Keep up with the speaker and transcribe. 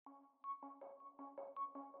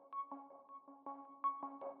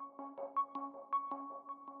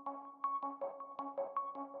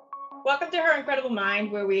Welcome to Her Incredible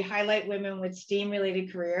Mind, where we highlight women with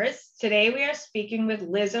STEAM-related careers. Today, we are speaking with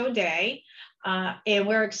Liz O'Day, and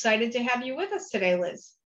we're excited to have you with us today,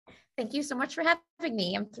 Liz. Thank you so much for having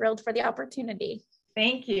me. I'm thrilled for the opportunity.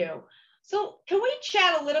 Thank you. So can we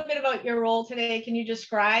chat a little bit about your role today? Can you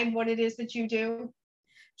describe what it is that you do?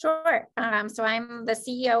 Sure. So I'm the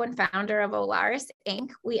CEO and founder of Olaris,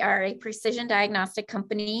 Inc. We are a precision diagnostic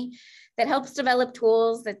company that helps develop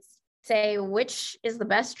tools that say which is the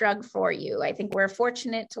best drug for you. I think we're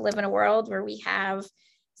fortunate to live in a world where we have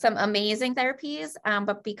some amazing therapies,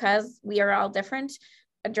 but because we are all different,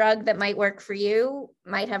 a drug that might work for you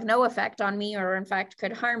might have no effect on me, or in fact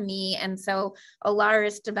could harm me. And so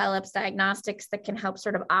Olaris develops diagnostics that can help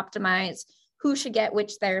sort of optimize who should get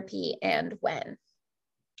which therapy and when.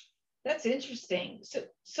 That's interesting.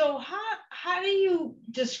 So how do you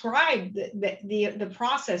describe the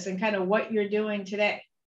process and kind of what you're doing today?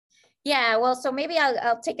 Yeah, well, so maybe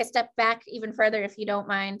I'll take a step back even further if you don't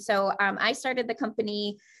mind. So I started the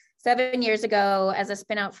company 7 years ago as a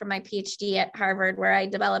spin out from my PhD at Harvard, where I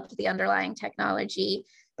developed the underlying technology.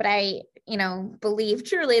 But I, believe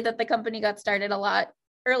truly that the company got started a lot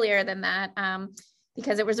earlier than that,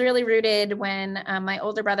 because it was really rooted when my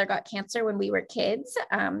older brother got cancer when we were kids.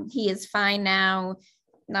 He is fine now,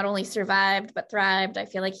 not only survived, but thrived. I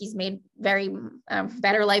feel like he's made very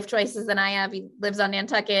better life choices than I have. He lives on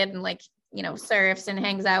Nantucket and surfs and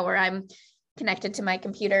hangs out where I'm connected to my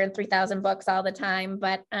computer and 3,000 books all the time.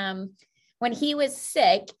 But when he was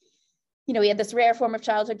sick, he had this rare form of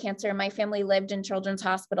childhood cancer, and my family lived in Children's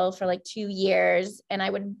Hospital for like 2 years. And I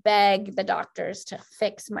would beg the doctors to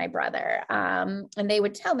fix my brother. And they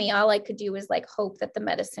would tell me all I could do was like hope that the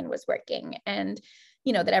medicine was working, and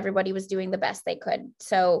that everybody was doing the best they could.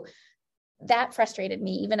 So that frustrated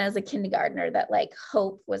me even as a kindergartner, that like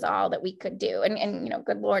hope was all that we could do. And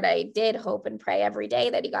good Lord, I did hope and pray every day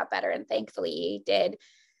that he got better. And thankfully he did.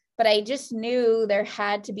 But I just knew there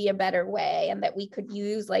had to be a better way, and that we could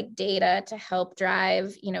use like data to help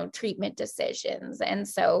drive, treatment decisions. And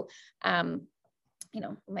so, I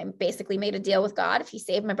basically made a deal with God. If he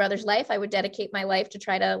saved my brother's life, I would dedicate my life to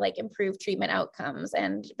try to like improve treatment outcomes,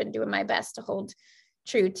 and been doing my best to hold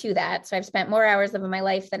true to that. So I've spent more hours of my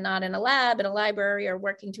life than not in a lab, in a library, or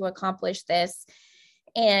working to accomplish this.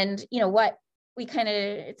 And, what we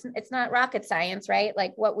it's not rocket science, right?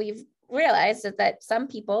 Like what we've realized is that some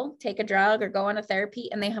people take a drug or go on a therapy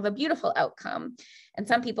and they have a beautiful outcome. And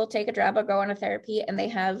some people take a drug or go on a therapy and they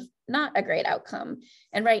have not a great outcome.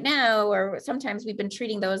 And right now, or sometimes we've been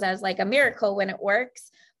treating those as like a miracle when it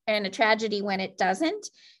works and a tragedy when it doesn't.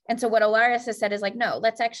 And so what Olaris has said is like, no,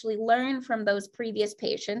 let's actually learn from those previous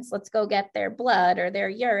patients. Let's go get their blood or their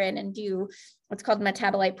urine and do what's called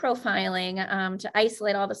metabolite profiling, to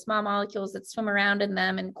isolate all the small molecules that swim around in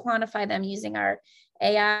them and quantify them using our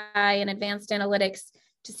AI and advanced analytics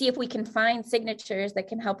to see if we can find signatures that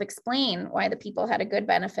can help explain why the people had a good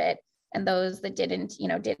benefit and those that didn't,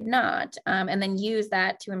 did not, and then use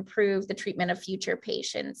that to improve the treatment of future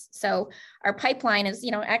patients. So our pipeline is,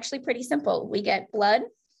 actually pretty simple. We get blood,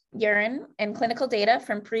 urine, and clinical data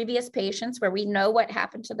from previous patients where we know what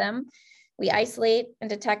happened to them. We isolate and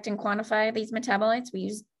detect and quantify these metabolites. We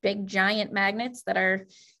use big giant magnets that are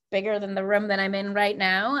bigger than the room that I'm in right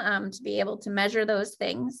now, to be able to measure those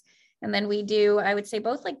things. And then we do, I would say,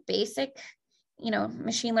 both like basic,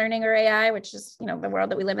 machine learning or AI, which is, the world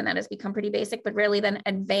that we live in that has become pretty basic, but really then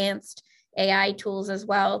advanced AI tools as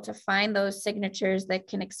well to find those signatures that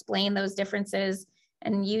can explain those differences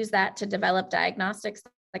and use that to develop diagnostics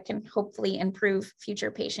that can hopefully improve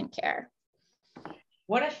future patient care.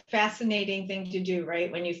 What a fascinating thing to do,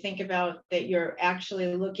 right? When you think about that, you're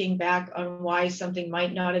actually looking back on why something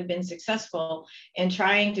might not have been successful and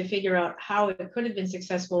trying to figure out how it could have been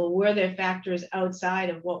successful. Were there factors outside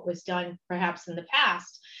of what was done perhaps in the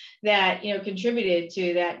past that, contributed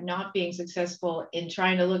to that not being successful, in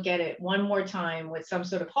trying to look at it one more time with some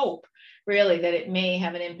sort of hope, really, that it may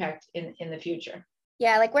have an impact in the future?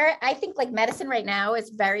 Yeah, like where I think like medicine right now is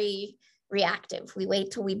very reactive. We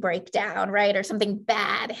wait till we break down, right? Or something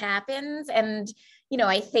bad happens. And,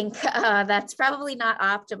 I think that's probably not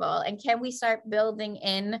optimal. And can we start building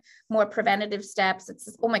in more preventative steps?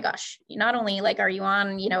 It's, oh my gosh, not only like, are you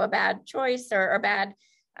on, a bad choice or bad,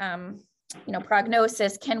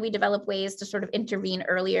 prognosis, can we develop ways to sort of intervene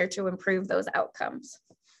earlier to improve those outcomes?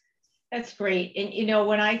 That's great. And,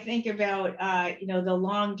 when I think about, the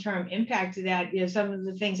long-term impact of that, some of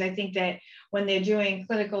the things I think that when they're doing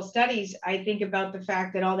clinical studies, I think about the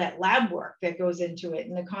fact that all that lab work that goes into it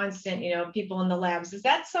and the constant, people in the labs. Is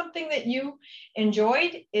that something that you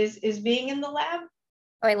enjoyed, is being in the lab?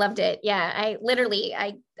 Oh, I loved it. Yeah, I literally,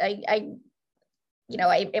 I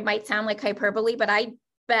it might sound like hyperbole, but I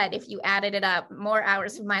bet if you added it up, more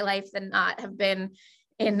hours of my life than not have been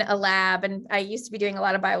in a lab. And I used to be doing a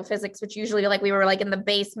lot of biophysics, which usually like we were like in the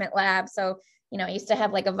basement lab. So, I used to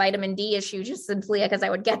have like a vitamin D issue just simply because I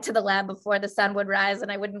would get to the lab before the sun would rise and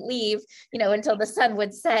I wouldn't leave, until the sun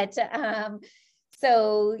would set.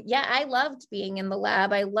 So yeah, I loved being in the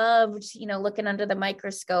lab. I loved, looking under the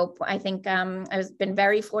microscope. I think I've been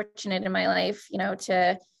very fortunate in my life,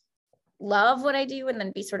 to love what I do and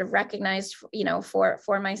then be sort of recognized,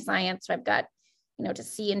 for my science. So I've got, to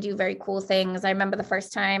see and do very cool things. I remember the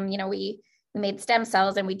first time, we made stem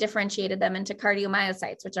cells and we differentiated them into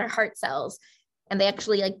cardiomyocytes, which are heart cells. And they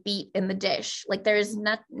actually like beat in the dish. Like there's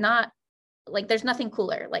there's nothing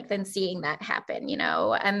cooler like than seeing that happen,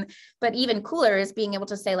 but even cooler is being able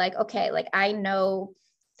to say like, okay, like I know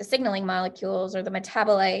the signaling molecules or the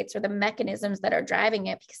metabolites or the mechanisms that are driving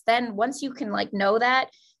it, because then once you can like know that,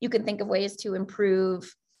 you can think of ways to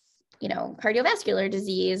improve, cardiovascular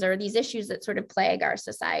disease or these issues that sort of plague our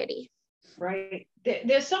society. Right.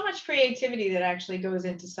 There's so much creativity that actually goes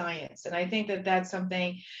into science. And I think that that's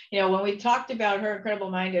something, when we talked about Her Incredible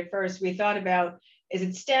Mind at first, we thought about, is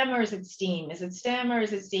it STEM or is it STEAM? Is it STEM or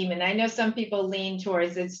is it STEAM? And I know some people lean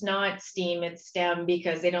towards it's not STEAM, it's STEM,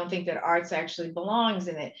 because they don't think that arts actually belongs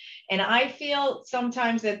in it. And I feel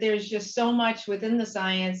sometimes that there's just so much within the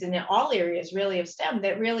science and in all areas really of STEM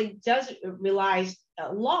that really does relies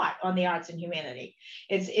a lot on the arts and humanity.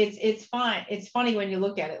 It's fine. It's funny when you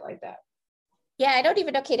look at it like that. Yeah, I don't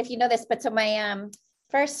even know, Kate, if you know this, but so my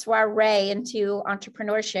first soiree into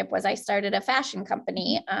entrepreneurship was I started a fashion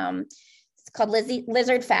company. It's called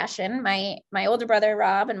Lizard Fashion. My older brother,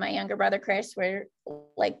 Rob, and my younger brother, Chris, were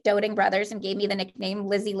like doting brothers and gave me the nickname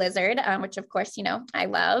Lizzie Lizard, which of course, I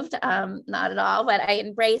loved, not at all, but I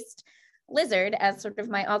embraced Lizard as sort of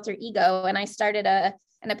my alter ego. And I started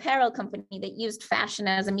an apparel company that used fashion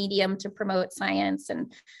as a medium to promote science.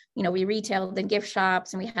 And, we retailed in gift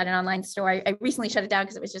shops and we had an online store. I recently shut it down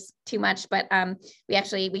because it was just too much, but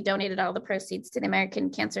we donated all the proceeds to the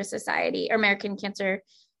American Cancer Society or American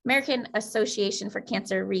Association for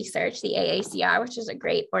Cancer Research, the AACR, which is a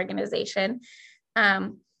great organization.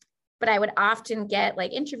 But I would often get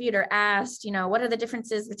like interviewed or asked, what are the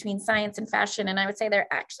differences between science and fashion? And I would say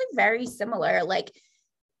they're actually very similar. Like,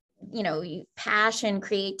 passion,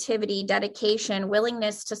 creativity, dedication,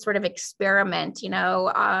 willingness to sort of experiment,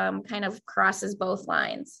 kind of crosses both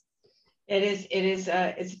lines.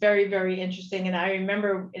 It's very, very interesting. And I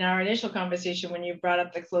remember in our initial conversation when you brought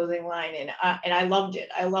up the clothing line, and I loved it.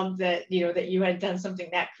 I loved that, that you had done something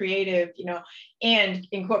that creative, and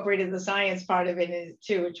incorporated the science part of it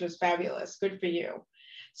too, which was fabulous. Good for you.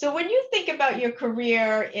 So when you think about your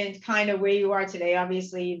career and kind of where you are today,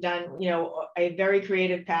 obviously you've done, a very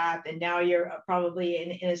creative path, and now you're probably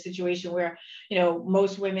in a situation where,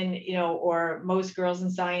 most women, or most girls in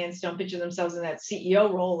science don't picture themselves in that CEO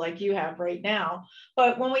role like you have right now.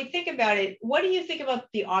 But when we think about it, what do you think about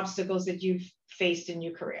the obstacles that you've faced in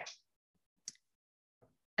your career?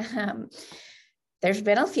 There's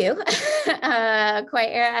been a few,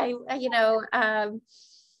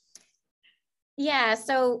 yeah.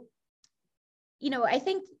 So, I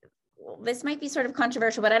think this might be sort of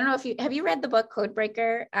controversial, but I don't know if have you read the book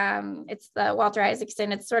Codebreaker? It's the Walter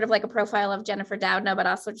Isaacson. It's sort of like a profile of Jennifer Doudna, but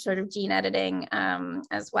also sort of gene editing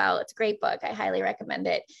as well. It's a great book. I highly recommend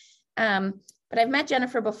it. But I've met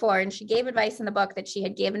Jennifer before, and she gave advice in the book that she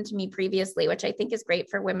had given to me previously, which I think is great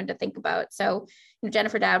for women to think about. So,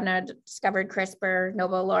 Jennifer Doudna discovered CRISPR,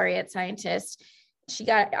 Nobel laureate scientist. She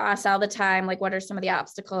got asked all the time, like, what are some of the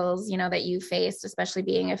obstacles, that you faced, especially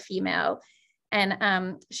being a female?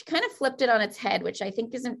 And she kind of flipped it on its head, which I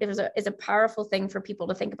think is a powerful thing for people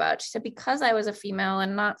to think about. She said, because I was a female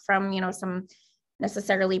and not from, some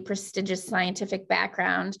necessarily prestigious scientific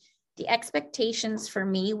background, the expectations for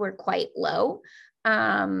me were quite low.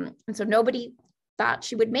 And so nobody thought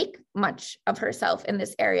she would make much of herself in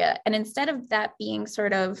this area. And instead of that being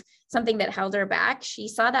sort of something that held her back, she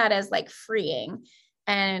saw that as like freeing.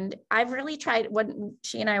 And I've really tried, when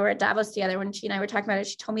she and I were at Davos together, when she and I were talking about it,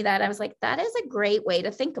 she told me that. I was like, that is a great way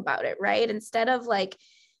to think about it, right? Instead of like,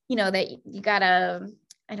 that you gotta,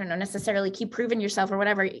 I don't know, necessarily keep proving yourself or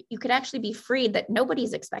whatever, you could actually be freed that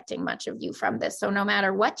nobody's expecting much of you from this. So no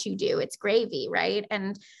matter what you do, it's gravy, right?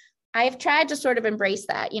 And I've tried to sort of embrace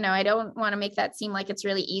that. I don't want to make that seem like it's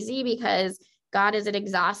really easy, because God, is it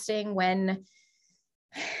exhausting when,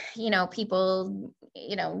 people,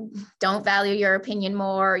 don't value your opinion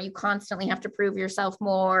more, or you constantly have to prove yourself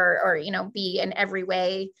more, or, be in every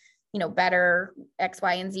way, better X,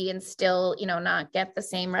 Y, and Z, and still, not get the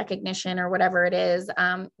same recognition or whatever it is.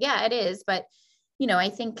 Yeah, it is. But, I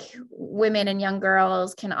think women and young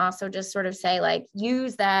girls can also just sort of say, like,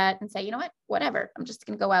 use that and say, you know what, whatever, I'm just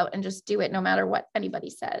going to go out and just do it no matter what anybody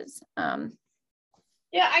says.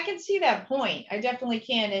 Yeah, I can see that point. I definitely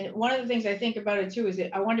can. And one of the things I think about it too is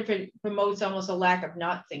that I wonder if it promotes almost a lack of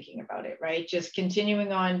not thinking about it, right? Just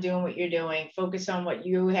continuing on doing what you're doing, focus on what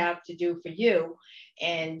you have to do for you,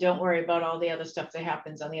 and don't worry about all the other stuff that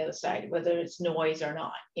happens on the other side, whether it's noise or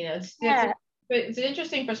not. It's an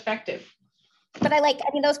interesting perspective. But I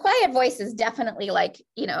mean, those quiet voices definitely, like,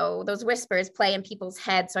 those whispers play in people's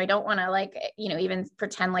heads. So I don't want to, like, even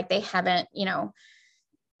pretend like they haven't,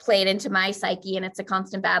 played into my psyche, and it's a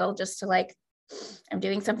constant battle just to, like, I'm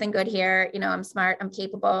doing something good here, I'm smart, I'm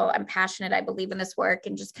capable, I'm passionate, I believe in this work,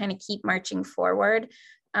 and just kind of keep marching forward.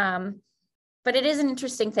 But it is an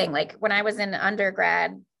interesting thing. Like, when I was in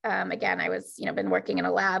undergrad, again, I was, been working in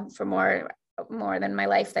a lab for more than my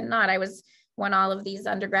life than not. I won all of these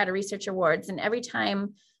undergrad research awards, and every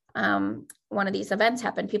time one of these events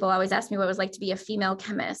happened, people always asked me what it was like to be a female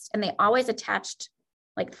chemist, and they always attached,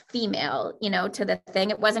 like, female, to the thing.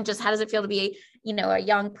 It wasn't just, how does it feel to be, a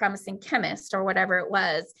young promising chemist or whatever it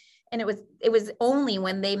was. And it was only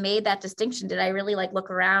when they made that distinction did I really, like,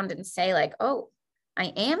 look around and say, like, oh,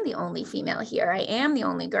 I am the only female here, I am the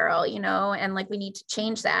only girl, and, like, we need to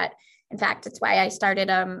change that. In fact, it's why I started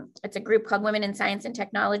it's a group called Women in Science and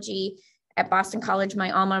Technology at Boston College,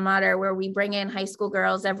 my alma mater, where we bring in high school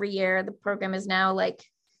girls every year. The program is now like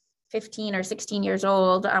 15 or 16 years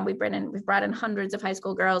old. We've brought in hundreds of high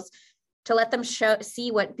school girls to let them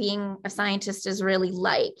see what being a scientist is really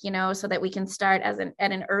like, so that we can start at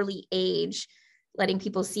an early age, letting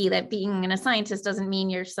people see that being a scientist doesn't mean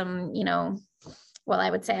you're some, well, I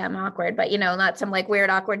would say I'm awkward, but, not some, like, weird,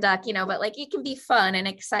 awkward duck, but, like, it can be fun and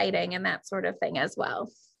exciting and that sort of thing as well.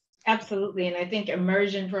 Absolutely. And I think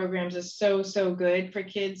immersion programs are so good for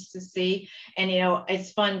kids to see. And,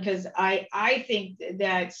 it's fun because I think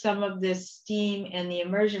that some of this STEAM and the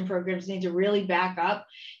immersion programs need to really back up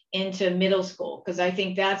into middle school, because I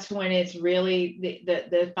think that's when it's really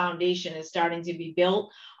the foundation is starting to be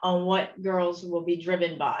built on what girls will be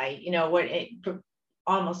driven by,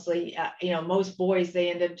 honestly, most boys, they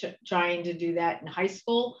end up trying to do that in high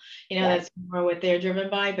school. That's more what they're driven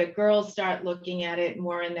by. But girls start looking at it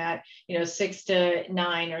more in that, 6 to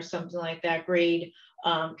 9 or something like that grade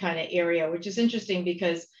kind of area, which is interesting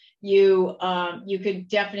because you could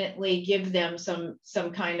definitely give them some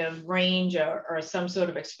kind of range or some sort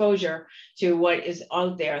of exposure to what is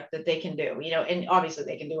out there that they can do, and obviously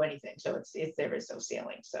they can do anything. So there is no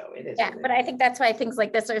ceiling. So it is. Yeah, but I think that's why things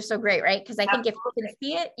like this are so great, right? Because I think if you can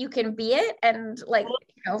see it, you can be it. And, like,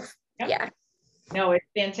 Yep. Yeah. No, it's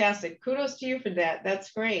fantastic. Kudos to you for that.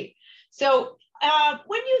 That's great. So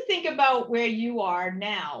when you think about where you are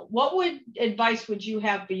now, what advice would you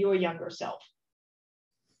have for your younger self?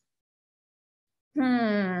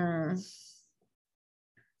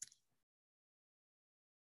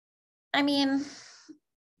 I mean,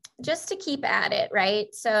 just to keep at it, right?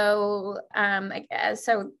 So,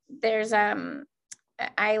 so there's,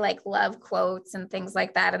 I, like, love quotes and things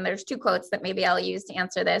like that. And there's 2 quotes that maybe I'll use to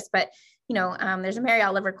answer this, but, there's a Mary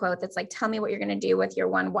Oliver quote that's like, tell me what you're going to do with your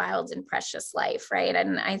one wild and precious life. Right.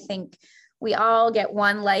 And I think we all get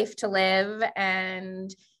one life to live,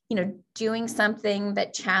 and, doing something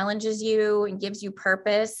that challenges you and gives you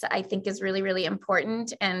purpose, I think is really, really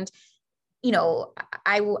important. And,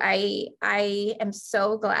 I am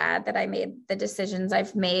so glad that I made the decisions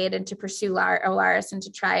I've made and to pursue Olaris and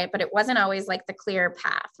to try it, but it wasn't always, like, the clear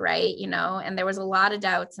path, right? And there was a lot of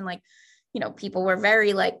doubts, and, like, people were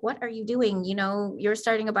very like, what are you doing? You're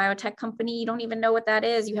starting a biotech company. You don't even know what that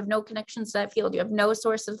is. You have no connections to that field. You have no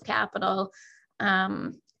source of capital.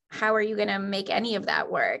 How are you going to make any of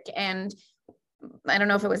that work? And I don't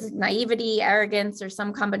know if it was naivety, arrogance, or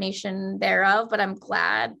some combination thereof, but I'm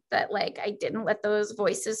glad that, like, I didn't let those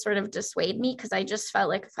voices sort of dissuade me, because I just felt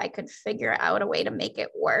like if I could figure out a way to make it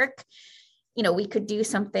work, we could do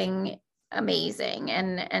something amazing.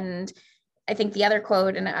 And I think the other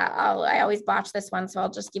quote, and I always botch this one, so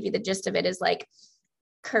I'll just give you the gist of it, is like,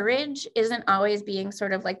 courage isn't always being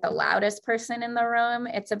sort of like the loudest person in the room.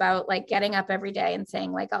 It's about, like, getting up every day and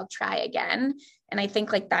saying, like, I'll try again. And I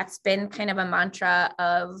think, like, that's been kind of a mantra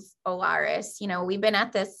of Olaris. We've been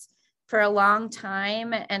at this for a long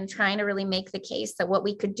time and trying to really make the case that what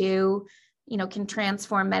we could do, can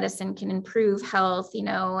transform medicine, can improve health,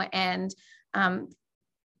 and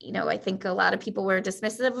I think a lot of people were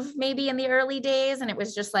dismissive of maybe in the early days. And it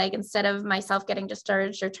was just like, instead of myself getting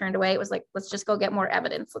discouraged or turned away, it was like, let's just go get more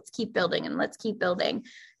evidence. Let's keep building and let's keep building.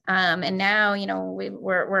 And now,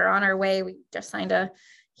 we're on our way. We just signed a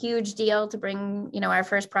huge deal to bring, you know, our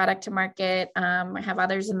first product to market. I have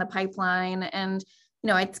others in the pipeline, and, you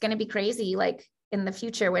know, it's going to be crazy. Like in the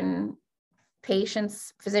future when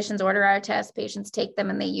physicians order our tests, patients take them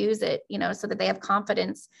and they use it, you know, so that they have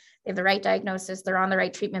confidence, they have the right diagnosis, they're on the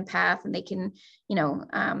right treatment path, and they can,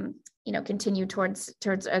 continue towards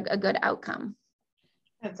a good outcome.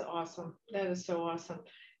 That's awesome. That is so awesome.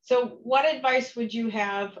 So what advice would you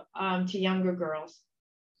have to younger girls?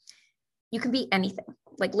 You can be anything.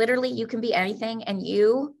 Like literally you can be anything, and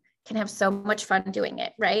you can have so much fun doing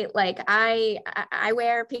it, right? Like I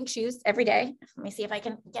wear pink shoes every day. Let me see if I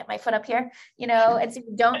can get my foot up here, you know, and so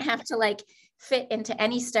you don't have to like fit into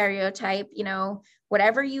any stereotype, you know,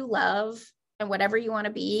 whatever you love and whatever you want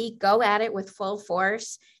to be, go at it with full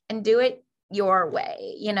force and do it your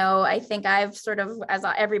way. You know, I think I've sort of, as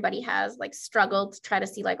everybody has, like struggled to try to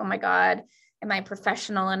see like, oh my God, am I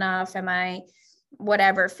professional enough? Am I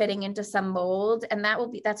whatever fitting into some mold? And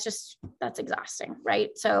that's exhausting, right?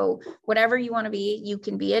 So whatever you want to be, you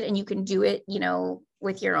can be it, and you can do it, you know,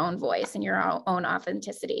 with your own voice and your own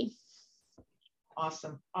authenticity.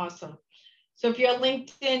 Awesome. So if your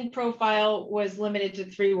LinkedIn profile was limited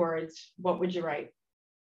to 3 words, what would you write?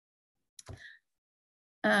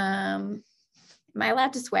 Am I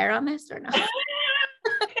allowed to swear on this or not?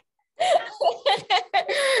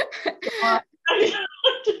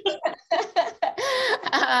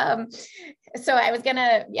 So I was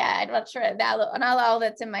gonna, I'm not sure that not all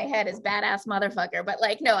that's in my head is badass motherfucker, but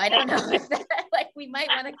like, no, I don't know if that, like, we might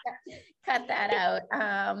want to cut that out.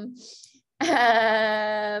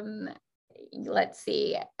 Let's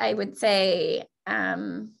see, I would say,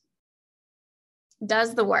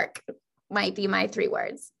 does the work might be my 3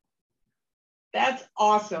 words. That's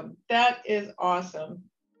awesome. That is awesome.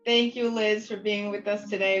 Thank you, Liz, for being with us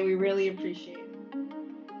today. We really appreciate it.